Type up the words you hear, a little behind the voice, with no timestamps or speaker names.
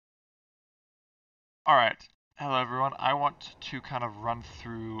Alright, hello everyone. I want to kind of run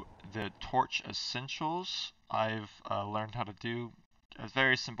through the torch essentials I've learned how to do. A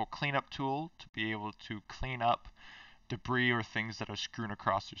very simple cleanup tool to be able to clean up debris or things that are strewn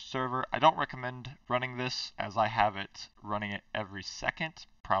across your server. I don't recommend running this as I have it running it every second,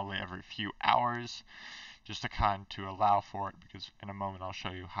 probably every few hours, just to kind to allow for it because in a moment I'll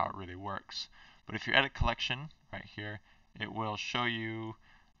show you how it really works. But if you edit collection right here, it will show you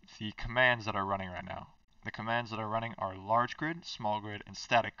the commands that are running right now. The commands that are running are large grid, small grid, and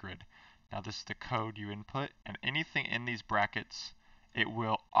static grid. Now this is the code you input, and anything in these brackets, it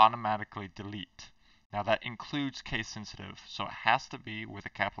will automatically delete. Now that includes case sensitive, so it has to be with a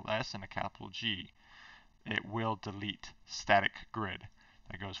capital S and a capital G. It will delete static grid.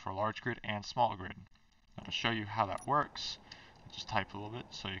 That goes for large grid and small grid. Now to show you how that works, I'll just type a little bit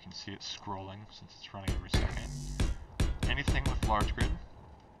so you can see it scrolling since it's running every second. Anything with large grid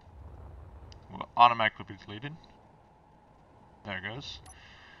will automatically be deleted. There it goes.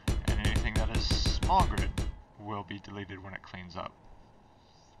 And anything that is small grid will be deleted when it cleans up.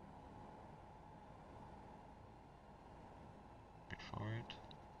 Wait for it.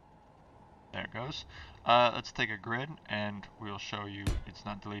 There it goes. Let's take a grid and we'll show you it's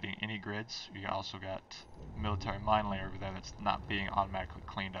not deleting any grids. We also got military mine layer over there that's not being automatically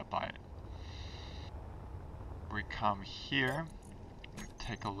cleaned up by it. We come here,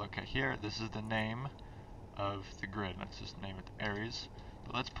 take a look at here. This is the name of the grid. Let's just name it Aries.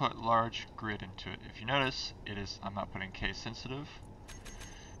 But let's put large grid into it. If you notice, I'm not putting case sensitive.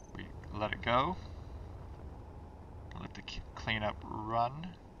 We let it go. Let the cleanup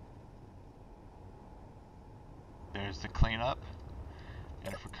run. There's the cleanup.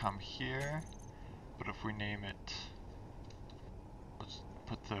 And if we come here, but if we name it, let's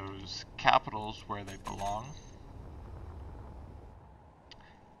put those capitals where they belong.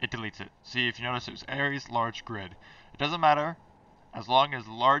 It deletes it. See, if you notice, it was Aries large grid. It doesn't matter. As long as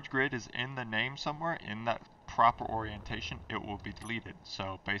large grid is in the name somewhere, in that proper orientation, it will be deleted.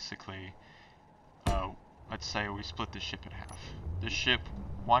 So basically, let's say we split the ship in half. The ship,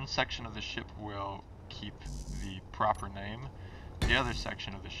 one section of the ship will keep the proper name. The other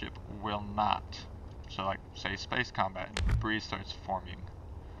section of the ship will not. So like, say space combat, and debris starts forming.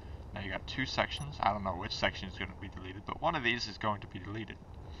 Now you got two sections. I don't know which section is going to be deleted, but one of these is going to be deleted.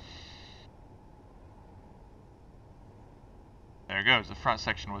 There it goes, the front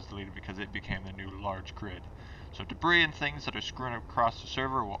section was deleted because it became the new large grid. So debris and things that are screwing across the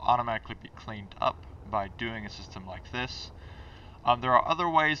server will automatically be cleaned up by doing a system like this. There are other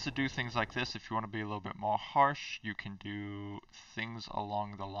ways to do things like this. If you want to be a little bit more harsh, you can do things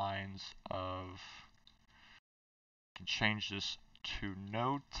along the lines of, you can change this to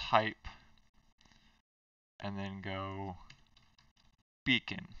node type and then go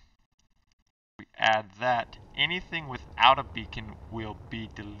beacon. We add that, anything without a beacon will be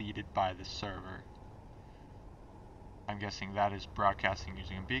deleted by the server. I'm guessing that is broadcasting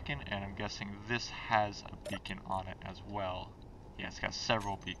using a beacon, and I'm guessing this has a beacon on it as well. Yeah, it's got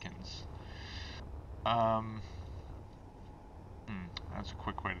several beacons. That's a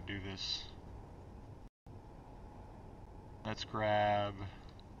quick way to do this. Let's grab...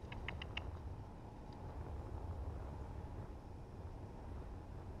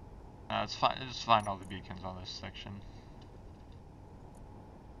 it's fine. Just find all the beacons on this section.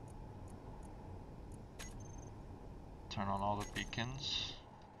 Turn on all the beacons.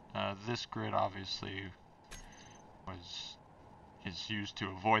 This grid obviously is used to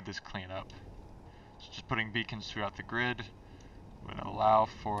avoid this cleanup. So just putting beacons throughout the grid would allow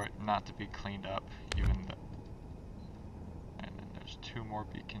for it not to be cleaned up, even though. And then there's two more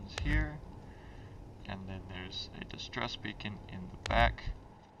beacons here, and then there's a distress beacon in the back.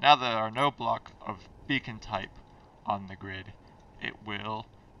 Now there are no block of beacon type on the grid. It will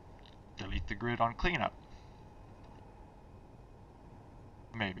delete the grid on cleanup.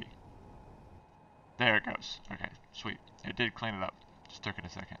 Maybe. There it goes. Okay, sweet. It did clean it up. Just took it a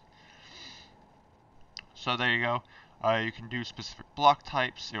second. So there you go. You can do specific block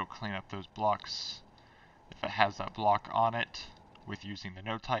types. It'll clean up those blocks if it has that block on it with using the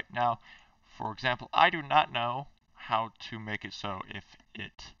node type. Now, for example, I do not know how to make it so if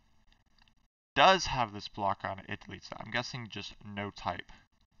it does have this block on it, it deletes that. I'm guessing just node type.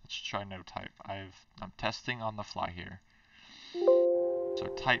 Let's try node type. I'm testing on the fly here. So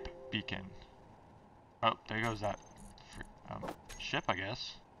type beacon. Oh, there goes that ship, I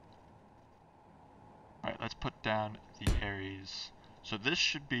guess. Alright, let's put down the Aries. So this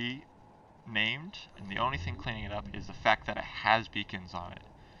should be named, and the only thing cleaning it up is the fact that it has beacons on it.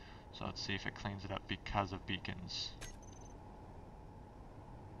 So let's see if it cleans it up because of beacons.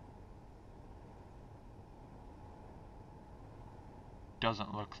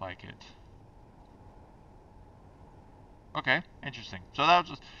 doesn't look like it. Okay, interesting. So that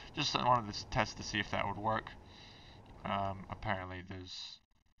was just I wanted to test to see if that would work. Apparently there's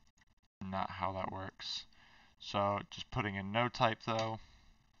not how that works. So just putting in no type though,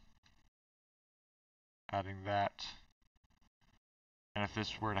 adding that. And if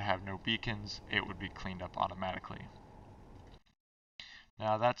this were to have no beacons, it would be cleaned up automatically.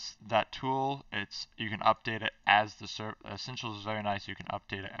 Now that's that tool. You can update it as the Essentials is very nice. You can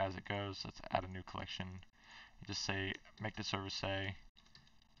update it as it goes. Let's add a new collection. Just say, make the server say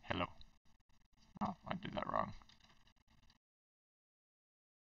hello. Oh, I did that wrong.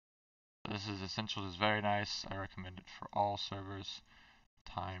 This is Essentials is very nice. I recommend it for all servers.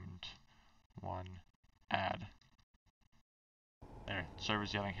 Timed one add. There,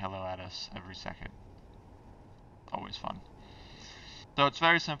 server's yelling hello at us every second. Always fun. So it's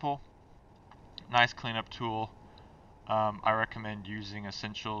very simple. Nice cleanup tool. I recommend using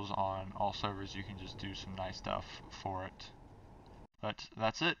Essentials on all servers. You can just do some nice stuff for it. But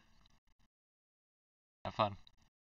that's it. Have fun.